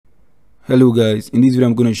Hello guys, in this video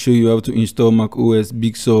I'm going to show you how to install macOS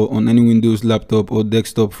Big Sur on any Windows laptop or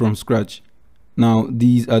desktop from scratch. Now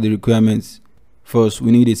these are the requirements. First,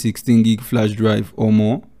 we need a 16 gig flash drive or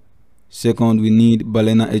more. Second, we need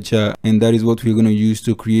balenaEtcher, and that is what we're going to use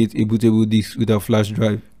to create a bootable disk with our flash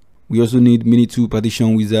drive. We also need MiniTool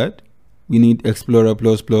partition wizard. We need Explorer++.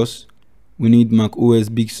 We need macOS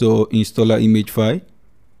Big Sur installer image file.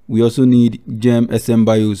 We also need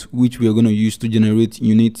GenSMBIOS, which we are going to use to generate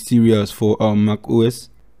unit serials for our macOS.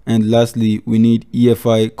 And lastly, we need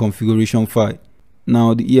EFI configuration file.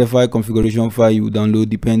 Now the EFI configuration file you download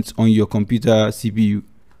depends on your computer CPU.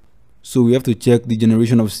 So we have to check the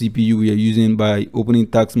generation of CPU we are using by opening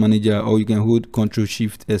Task Manager, or you can hold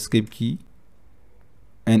Ctrl+Shift+Escape key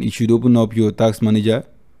and it should open up your Task Manager.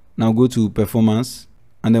 Now go to Performance,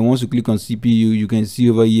 and then once you click on CPU, you can see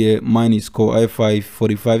over here mine is Core i5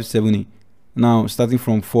 4570. Now starting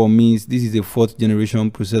from 4 means this is a 4th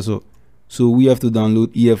generation processor, so we have to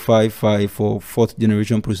download EFI file for 4th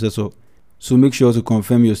generation processor. So make sure to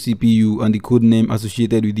confirm your CPU and the code name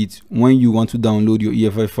associated with it. When you want to download your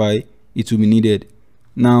EFI file, it will be needed.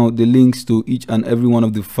 Now the links to each and every one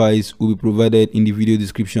of the files will be provided in the video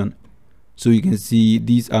description. So you can see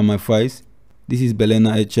these are my files. This is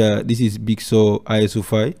balenaEtcher, this is Big Sur ISO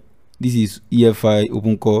file, this is EFI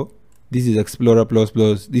OpenCore, this is Explorer++,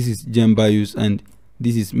 this is GenSMBIOS, and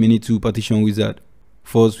this is MiniTool partition wizard.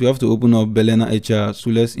 First, we have to open up balenaEtcher,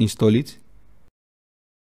 so let's install it.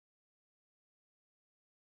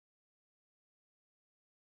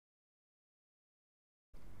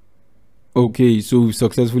 Okay, so we've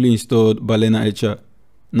successfully installed balenaEtcher.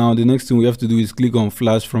 Now the next thing we have to do is click on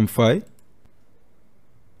Flash from File,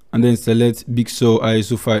 and then select Big Sur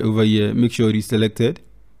ISO file over here. Make sure it is selected,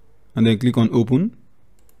 and then click on Open.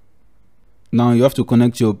 Now you have to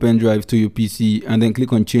connect your pen drive to your PC, and then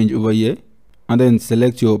click on Change over here, and then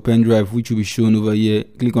select your pen drive, which will be shown over here.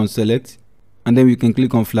 Click on Select, and then we can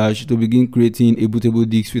click on Flash to begin creating a bootable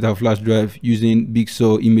disk with our flash drive using Big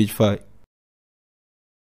Sur Image File.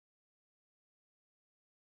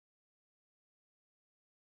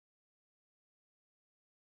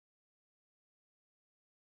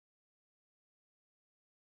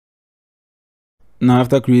 Now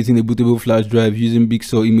after creating a bootable flash drive using Big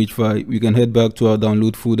Sur Image File, we can head back to our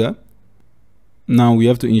download folder. Now we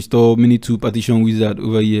have to install MiniTool partition wizard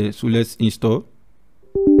over here, so let's install.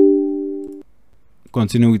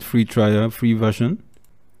 Continue with free trial, free version.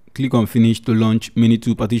 Click on Finish to launch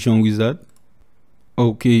MiniTool partition wizard.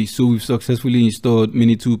 Okay, so we've successfully installed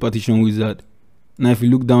MiniTool partition wizard. Now if you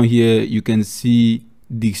look down here, you can see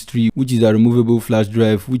disk 3, which is a removable flash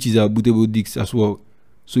drive, which is our bootable disk as well.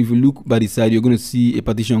 So if you look by the side, you're going to see a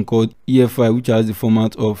partition called EFI, which has the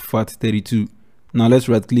format of FAT32. Now let's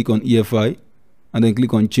right click on EFI and then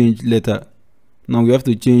click on Change Letter. Now we have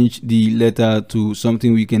to change the letter to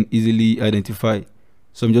something we can easily identify.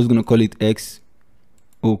 So I'm just going to call it X.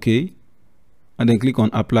 Okay. And then click on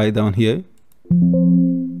Apply down here.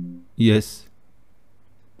 Yes.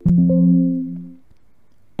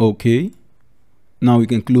 Okay. Now we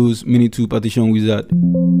can close MiniTool partition wizard,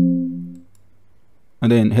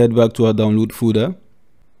 and then head back to our download folder.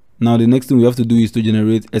 Now the next thing we have to do is to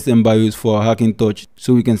generate SMBIOS for our Hackintosh,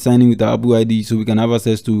 so we can sign in with our Apple ID, so we can have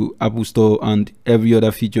access to Apple Store and every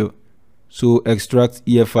other feature. So extract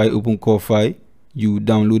EFI OpenCore file you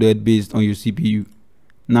downloaded based on your CPU.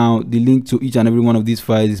 Now the link to each and every one of these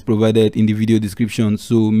files is provided in the video description,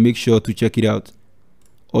 so make sure to check it out.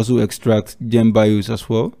 Also extract GenSMBIOS as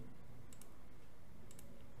well.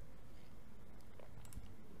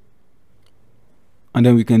 And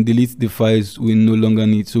then we can delete the files we no longer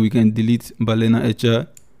need. So we can delete balenaEtcher,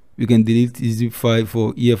 we can delete the zip file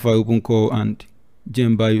for EFI OpenCore and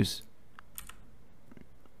GenSMBIOS,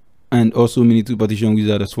 and also MiniTool partition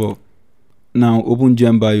wizard as well. Now open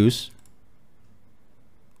GenSMBIOS,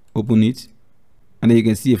 open it, and then you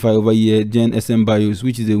can see a file over here, GenSMBIOS,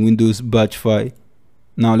 which is a Windows batch file.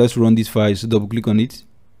 Now let's run this file, so double click on it,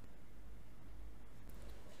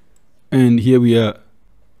 and here we are.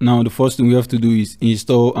 Now the first thing we have to do is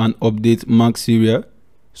install and update Mac serial.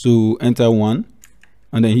 So enter 1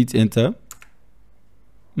 and then hit enter.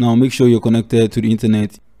 Now make sure you're connected to the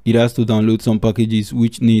internet. It has to download some packages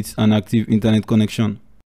which needs an active internet connection.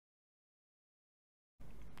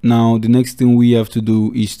 Now the next thing we have to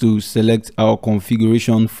do is to select our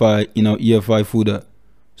configuration file in our EFI folder.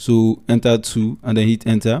 So enter 2 and then hit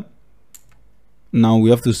enter. Now we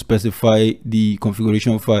have to specify the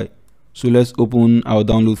configuration file. So let's open our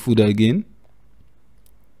download folder again,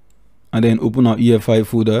 and then open our EFI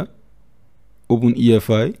folder, open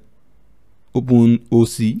EFI, open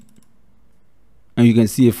OC, and you can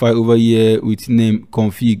see a file over here with name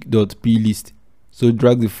config.plist. So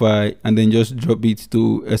drag the file and then just drop it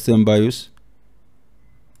to SMBIOS.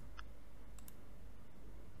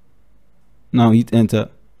 Now hit enter.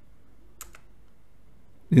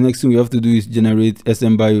 The next thing we have to do is generate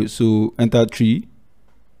SMBIOS. So enter 3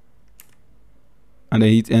 and then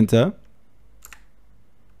hit enter.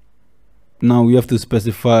 Now we have to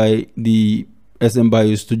specify the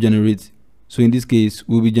SMBIOS to generate. So in this case,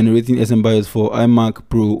 we'll be generating SMBIOS for iMac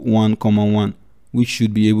Pro 1,1, which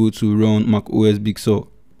should be able to run macOS Big Sur.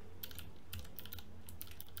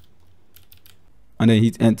 And then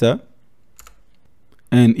hit enter.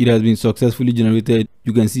 And it has been successfully generated.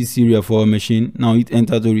 You can see serial for our machine. Now hit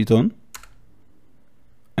enter to return.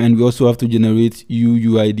 And we also have to generate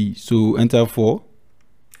UUID. So enter 4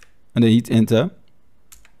 and then hit enter.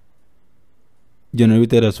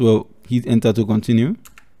 Generated as well. Hit enter to continue.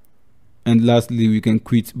 And lastly, we can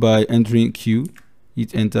quit by entering Q.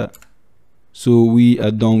 Hit enter. So we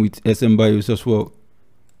are done with SMBIOS as well.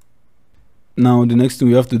 Now the next thing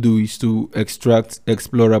we have to do is to extract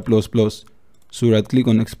Explorer++. So right click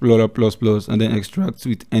on Explorer++ and then extract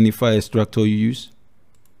with any file extractor you use.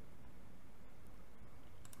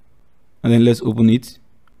 And then let's open it.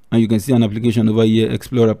 And you can see an application over here,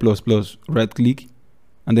 Explorer++. Right click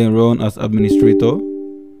and then run as administrator.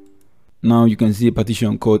 Now you can see a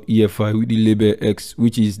partition called EFI with the label X,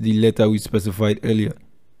 which is the letter we specified earlier.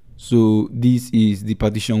 So this is the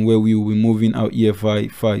partition where we will be moving our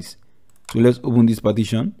EFI files. So let's open this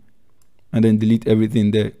partition and then delete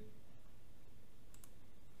everything there.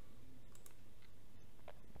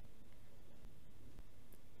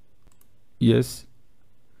 Yes.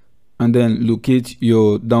 And then locate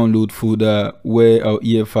your download folder where our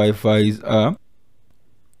EFI files are.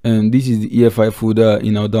 And this is the EFI folder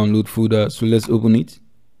in our download folder. So let's open it.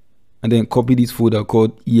 And then copy this folder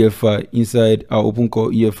called EFI inside our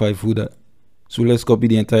OpenCore EFI folder. So let's copy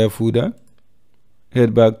the entire folder.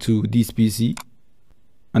 Head back to this PC.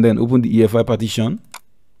 And then open the EFI partition.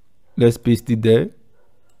 Let's paste it there.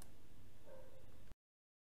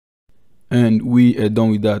 And we are done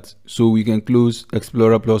with that. So we can close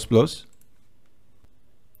Explorer++.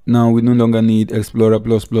 Now we no longer need Explorer++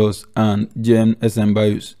 and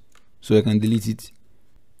GenSMBIOS. So I can delete it.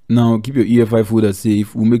 Now keep your EFI folder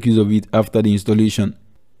safe. We'll make use of it after the installation.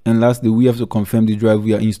 And lastly, we have to confirm the drive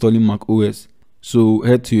we are installing macOS. So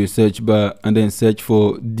head to your search bar and then search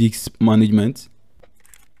for disk management.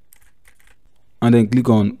 And then click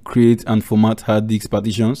on create and format hard disk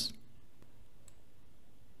partitions.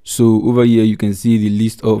 So over here you can see the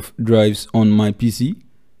list of drives on my PC.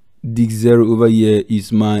 Disk 0 over here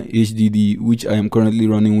is my HDD, which I am currently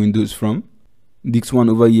running Windows from. Disk 1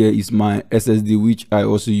 over here is my SSD, which I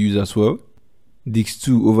also use as well. Disk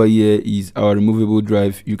 2 over here is our removable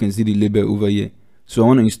drive. You can see the label over here. So I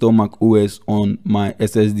want to install macOS on my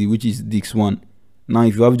SSD, which is disk 1. Now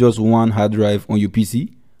if you have just one hard drive on your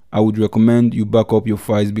PC, I would recommend you back up your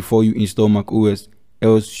files before you install macOS,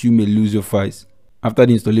 else you may lose your files. After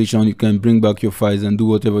the installation, you can bring back your files and do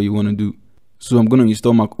whatever you want to do. So I'm going to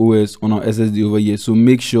install macOS on our SSD over here. So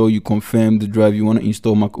make sure you confirm the drive you want to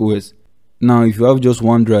install macOS. Now, if you have just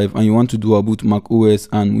one drive and you want to dual boot macOS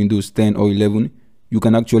and Windows 10 or 11, you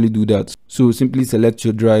can actually do that. So simply select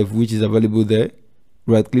your drive which is available there.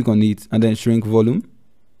 Right click on it and then shrink volume.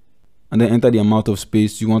 And then enter the amount of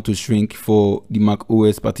space you want to shrink for the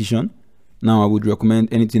macOS partition. Now I would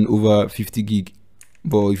recommend anything over 50 gig.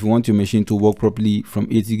 But if you want your machine to work properly, from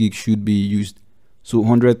 80 gig should be used. So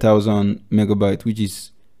 100,000 megabyte, which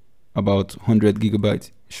is about 100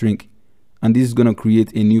 gigabyte, shrink. And this is going to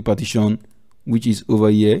create a new partition, which is over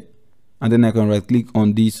here. And then I can right click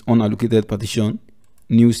on this unallocated partition,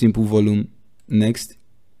 new simple volume, next,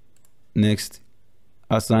 next,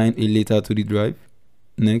 assign a letter to the drive,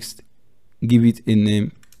 next, give it a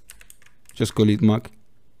name, just call it Mac,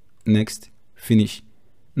 next, finish.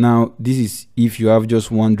 Now this is if you have just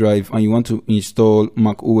one drive and you want to install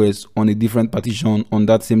macOS on a different partition on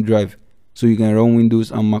that same drive, so you can run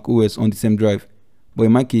Windows and macOS on the same drive. But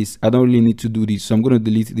in my case, I don't really need to do this, so I'm going to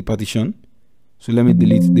delete the partition. So let me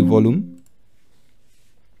delete the volume,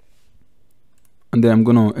 and then I'm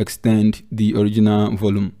going to extend the original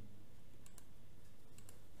volume.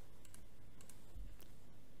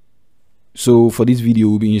 So for this video,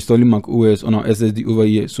 we'll be installing macOS on our SSD over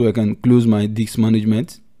here. So I can close my disk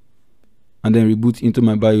management and then reboot into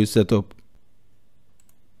my BIOS setup.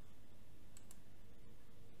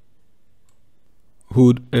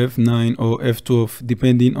 Hold F9 or F12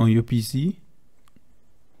 depending on your PC,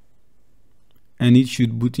 and it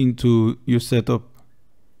should boot into your setup.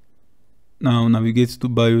 Now navigate to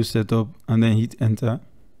BIOS setup and then hit enter.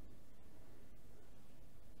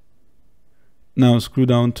 Now scroll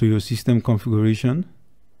down to your system configuration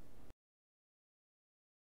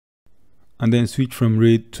and then switch from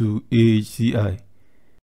RAID to AHCI.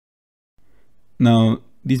 Now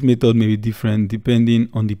this method may be different depending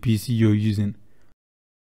on the PC you're using.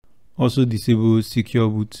 Also disable secure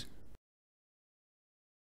boot.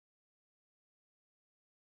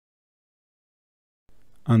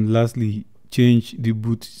 And lastly, change the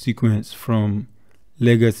boot sequence from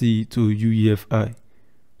legacy to UEFI.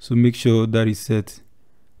 So make sure that is set,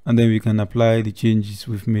 and then we can apply the changes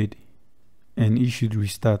we've made, and it should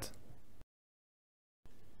restart.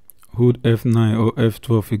 Hold F9 or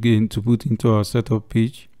F12 again to boot into our setup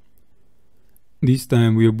page. This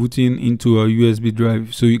time we are booting into our USB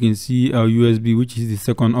drive, so you can see our USB, which is the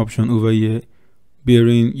second option over here,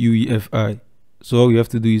 bearing UEFI. So all we have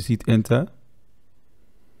to do is hit enter.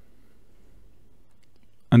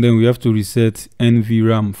 And then we have to reset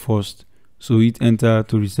NVRAM first. So hit enter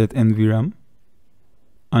to reset NVRAM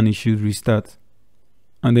and it should restart.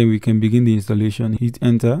 And then we can begin the installation. Hit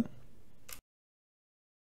enter.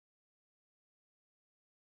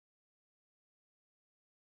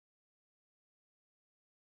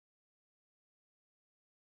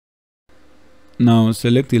 Now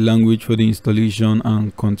select a language for the installation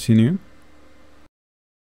and continue.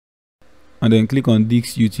 And then click on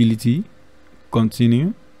Disk Utility,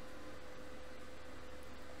 continue.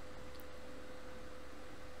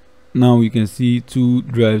 Now we can see two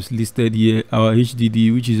drives listed here, our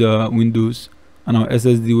HDD, which is our Windows, and our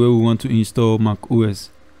SSD where we want to install macOS.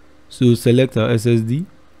 So select our SSD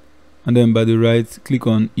and then by the right click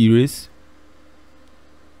on erase,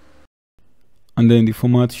 and then the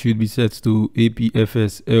format should be set to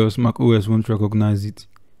APFS, else macOS won't recognize it.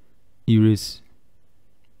 Erase.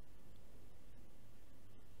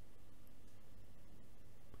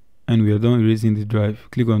 And we are done erasing the drive.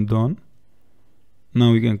 Click on done.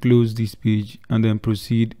 Now we can close this page and then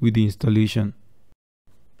proceed with the installation.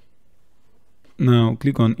 Now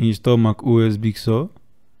click on install macOS Big Sur,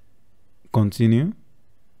 continue.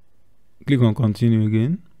 Click on continue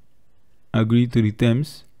again, agree to the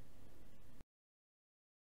terms,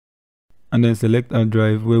 and then select our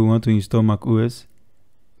drive where we want to install macOS,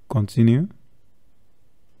 continue,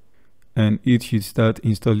 and it should start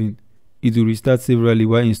installing. It will restart severally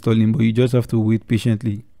while installing, but you just have to wait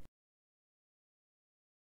patiently.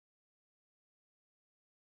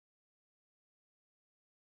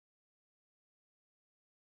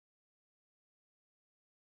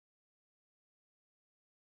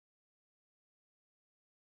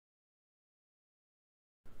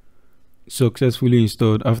 Successfully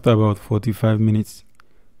installed after about 45 minutes.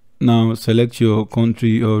 Now select your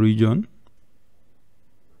country or region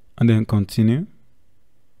and then continue.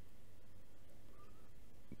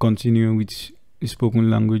 Continue with the spoken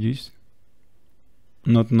languages.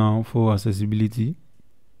 Not now for accessibility.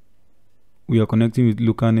 We are connecting with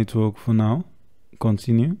local network for now.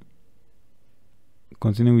 Continue.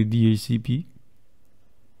 Continue with DHCP.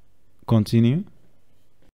 Continue.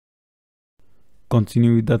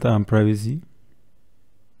 Continue with data and privacy.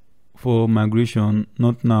 For migration,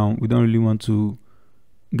 not now. We don't really want to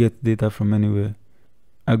get data from anywhere.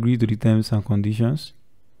 Agree to the terms and conditions.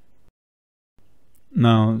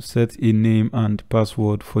 Now set a name and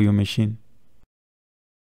password for your machine.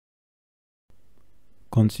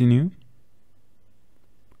 Continue.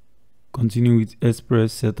 Continue with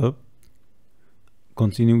Express setup.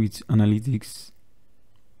 Continue with analytics.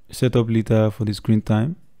 Setup later for the screen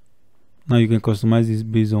time. Now you can customize this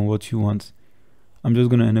based on what you want. I'm just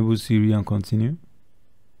going to enable Siri and continue.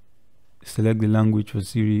 Select the language for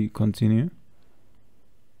Siri, continue.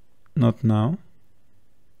 Not now.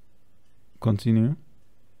 Continue.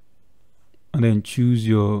 And then choose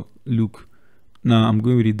your look. Now I'm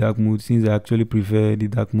going with the dark mode since I actually prefer the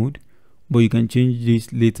dark mode. But you can change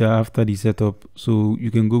this later after the setup. So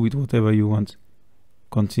you can go with whatever you want.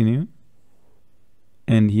 Continue.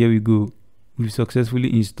 And here we go. We've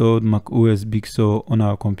successfully installed macOS Big Sur on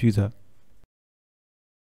our computer.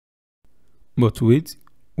 But wait,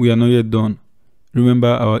 we are not yet done. Remember,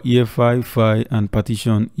 our EFI file and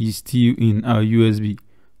partition is still in our USB.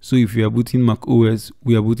 So if we are booting macOS,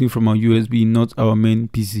 we are booting from our USB, not our main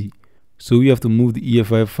PC. So we have to move the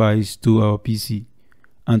EFI files to our PC.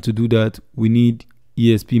 And to do that, we need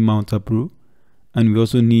ESP Mounter Pro. And we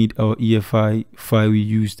also need our EFI file we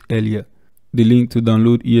used earlier. The link to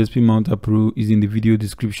download ESP Mounter Pro is in the video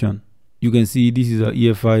description. You can see this is our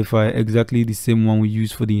EFI file, exactly the same one we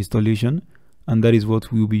used for the installation, and that is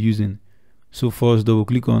what we will be using. So first double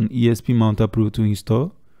click on ESP Mounter Pro to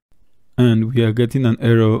install, and we are getting an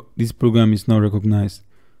error. This program is not recognized.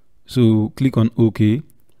 So click on OK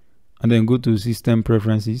and then go to System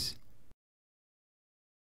Preferences.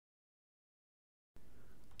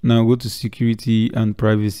 Now go to security and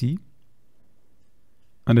privacy,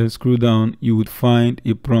 and then scroll down. You would find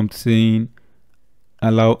a prompt saying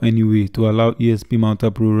allow anyway, to allow ESP Mounter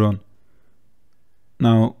Pro run.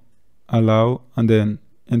 Now allow, and then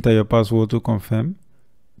enter your password to confirm.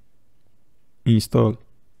 Install,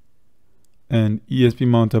 and ESP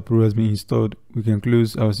Mounter Pro has been installed. We can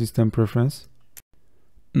close our system preference.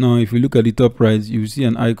 Now if you look at the top right, you will see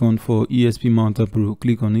an icon for ESP Mounter Pro.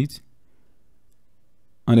 Click on it,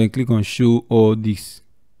 and then click on show all disks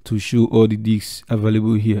to show all the disks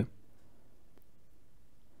available here.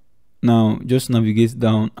 Now just navigate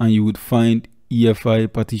down and you would find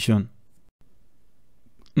EFI partition.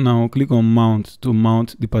 Now click on mount to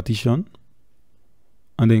mount the partition,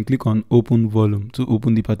 and then click on open volume to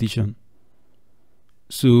open the partition.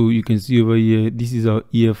 So you can see over here, this is our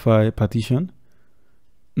EFI partition.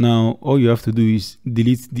 Now all you have to do is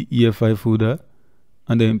delete the EFI folder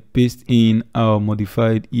and then paste in our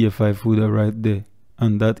modified EFI folder right there,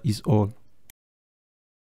 and that is all.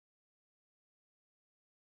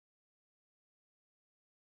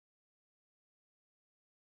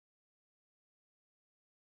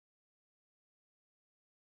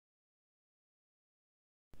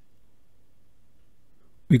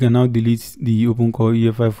 We can now delete the OpenCore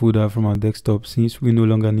EFI folder from our desktop since we no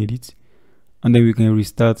longer need it, and then we can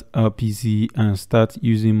restart our PC and start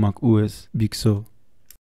using macOS Big Sur.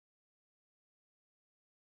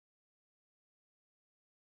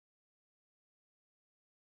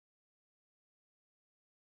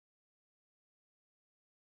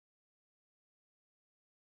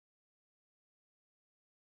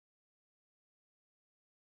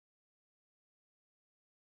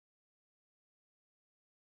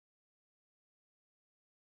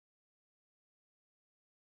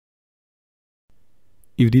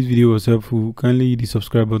 If this video was helpful, kindly hit the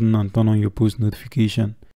subscribe button and turn on your post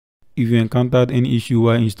notification. If you encountered any issue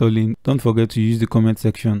while installing, don't forget to use the comment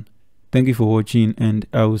section. Thank you for watching, and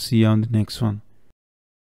I will see you on the next one.